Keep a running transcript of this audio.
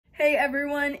Hey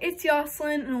everyone, it's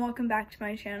Yoslyn and welcome back to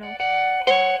my channel.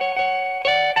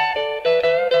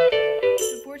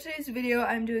 So for today's video,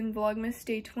 I'm doing Vlogmas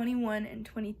day 21 and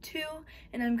 22,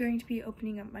 and I'm going to be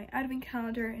opening up my advent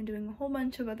calendar and doing a whole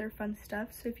bunch of other fun stuff.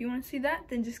 So if you want to see that,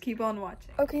 then just keep on watching.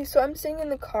 Okay, so I'm sitting in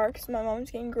the car because my mom's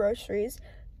getting groceries,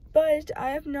 but I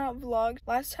have not vlogged.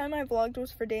 Last time I vlogged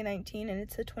was for day 19 and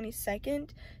it's the 22nd,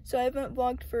 so I haven't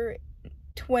vlogged for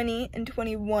 20 and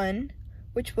 21.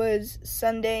 Which was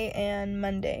Sunday and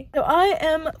Monday. So I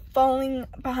am falling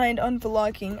behind on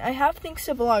vlogging. I have things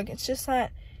to vlog. It's just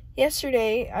that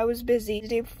yesterday I was busy. The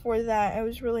day before that I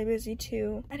was really busy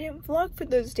too. I didn't vlog for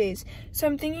those days. So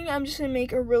I'm thinking I'm just gonna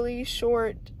make a really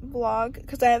short vlog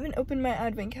because I haven't opened my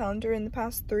advent calendar in the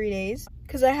past 3 days.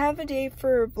 Because I have a day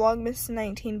for Vlogmas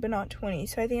 19 but not 20.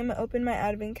 So I think I'm gonna open my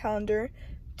advent calendar,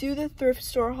 do the thrift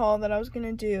store haul that I was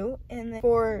gonna do, and then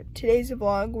for today's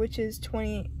vlog, which is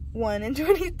 21 and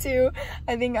 22,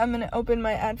 I think I'm gonna open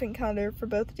my advent calendar for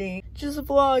both days. Just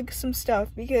vlog some stuff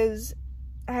because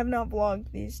I have not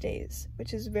vlogged these days,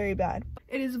 which is very bad.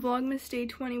 It is Vlogmas day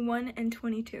 21 and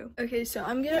 22. Okay, so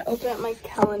I'm gonna open up my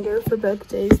calendar for both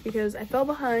days because I fell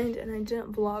behind and I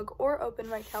didn't vlog or open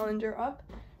my calendar up.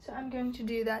 So I'm going to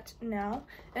do that now.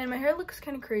 And my hair looks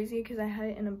kind of crazy because I had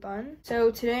it in a bun.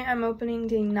 So today I'm opening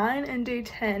day 9 and day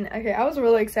 10. Okay, I was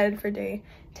really excited for day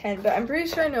 10, but I'm pretty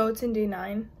sure I know it's in day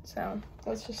 9. So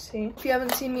let's just see. If you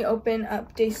haven't seen me open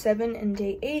up day 7 and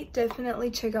day 8, definitely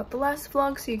check out the last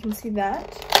vlog so you can see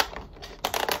that.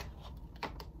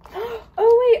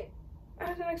 Oh wait, I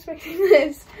wasn't expecting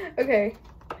this. Okay,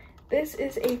 this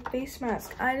is a face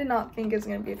mask. I did not think it was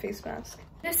going to be a face mask.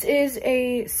 This is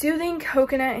a soothing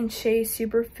coconut and shea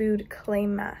superfood clay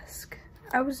mask.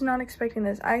 I was not expecting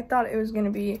this. I thought it was going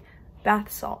to be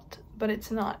bath salt, but it's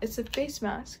not. It's a face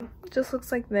mask. It just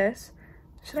looks like this.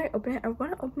 Should I open it? I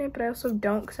want to open it, but I also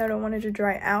don't because I don't want it to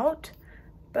dry out.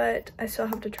 But I still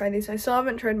have to try these. I still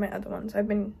haven't tried my other ones. I've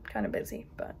been kind of busy,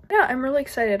 but yeah, I'm really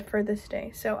excited for this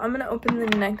day. So I'm going to open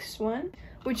the next one,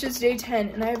 which is day 10,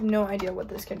 and I have no idea what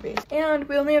this could be. And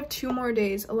we only have 2 more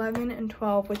days, 11 and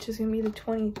 12, which is gonna be the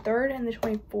 23rd and the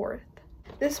 24th.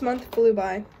 This month flew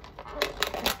by.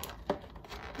 Okay.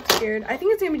 I'm scared. I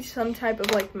think it's gonna be some type of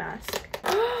like mask.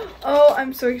 Oh,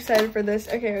 I'm so excited for this.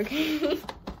 Okay.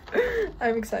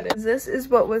 I'm excited. This is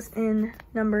what was in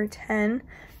number 10,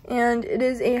 and it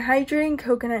is a hydrating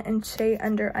coconut and shea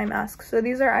under eye mask. So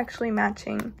these are actually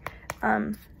matching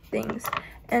things.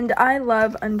 And I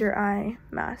love under eye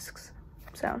masks,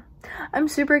 so I'm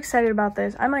super excited about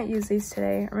this. I might use these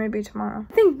today or maybe tomorrow.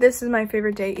 I think this is my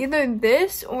favorite day. Either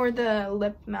this or the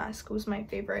lip mask was my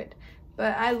favorite,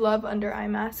 but I love under eye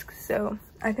masks, so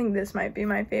I think this might be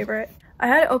my favorite. I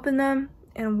had to open them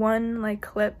in one like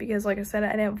clip because, like I said,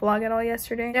 I didn't vlog at all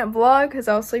yesterday. I didn't vlog because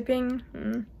I was sleeping.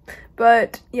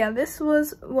 But yeah, this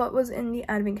was what was in the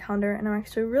advent calendar, and I'm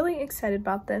actually really excited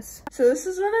about this. So this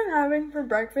is what I'm having for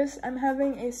breakfast. I'm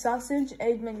having a sausage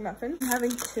egg McMuffin. I'm having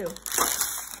 2.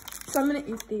 So I'm gonna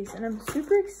eat these, and I'm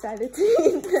super excited to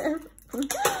eat them.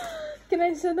 Can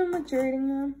I show them what you're eating,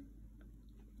 Mom?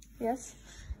 Yes?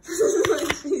 This is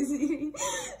what she's eating.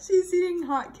 She's eating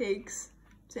hotcakes.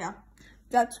 So yeah.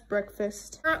 That's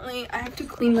breakfast. Currently, I have to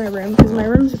clean my room because my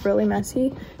room's really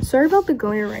messy. Sorry about the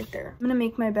glare right there. I'm gonna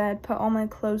make my bed, put all my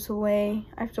clothes away.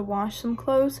 I have to wash some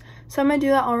clothes, so I'm gonna do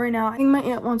that all right now. I think my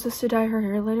aunt wants us to dye her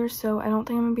hair later, so I don't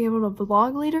think I'm gonna be able to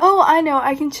vlog later. Oh, I know.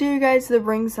 I can show you guys the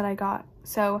rings that I got.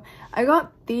 So I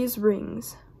got these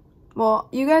rings. Well,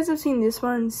 you guys have seen this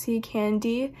one, Sea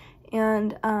Candy,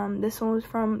 and this one was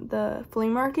from the flea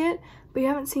market. But you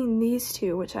haven't seen these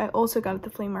 2, which I also got at the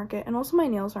flea market. And also my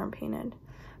nails aren't painted.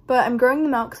 But I'm growing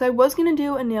them out because I was going to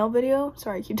do a nail video.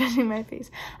 Sorry, I keep touching my face.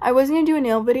 I was going to do a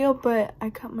nail video, but I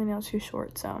cut my nails too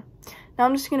short. So now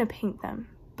I'm just going to paint them.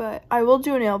 But I will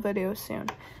do a nail video soon.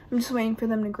 I'm just waiting for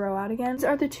them to grow out again. These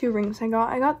are the 2 rings I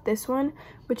got. I got this one,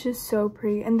 which is so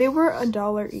pretty. And they were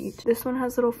 $1 each. This one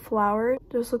has little flowers.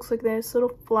 Just looks like this.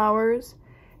 Little flowers.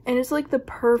 And it's like the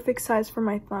perfect size for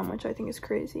my thumb, which I think is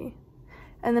crazy.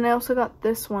 And then I also got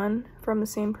this one from the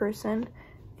same person,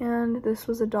 and this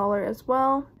was $1 as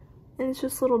well. And it's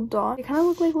just little dots. They kind of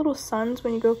look like little suns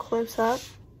when you go close up.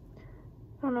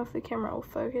 I don't know if the camera will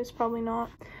focus, probably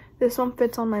not. This one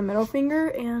fits on my middle finger,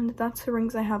 and that's the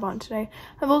rings I have on today.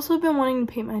 I've also been wanting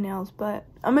to paint my nails, but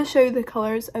I'm going to show you the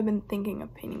colors I've been thinking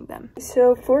of painting them.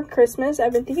 So for Christmas,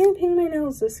 I've been thinking of painting my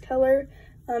nails this color.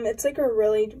 It's like a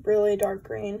really dark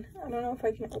green. I don't know if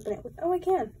I can open it with, oh, I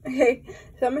can. Okay,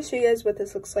 so I'm gonna show you guys what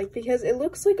this looks like because it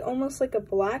looks like almost like a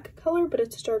black color, but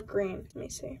it's dark green. Let me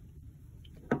see.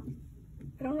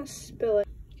 I don't want to spill it.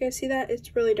 You guys see that?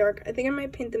 It's really dark. I think I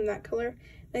might paint them that color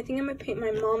I think I'm gonna paint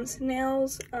my mom's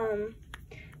nails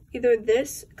either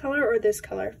this color or this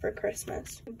color for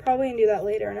Christmas. I'm probably gonna do that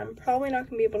later, and I'm probably not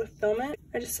gonna be able to film it.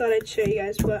 I just thought I'd show you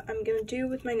guys what I'm gonna do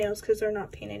with my nails because they're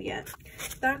not painted yet.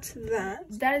 That's that.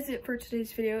 That is it for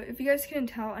today's video. If you guys couldn't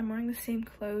tell, I'm wearing the same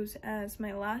clothes as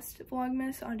my last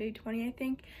Vlogmas on day 20, I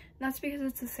think. And that's because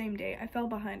it's the same day. I fell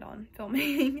behind on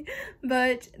filming.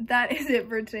 But that is it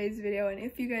for today's video. And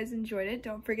if you guys enjoyed it,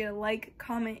 don't forget to like,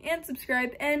 comment, and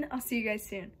subscribe. And I'll see you guys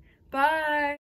soon. Bye!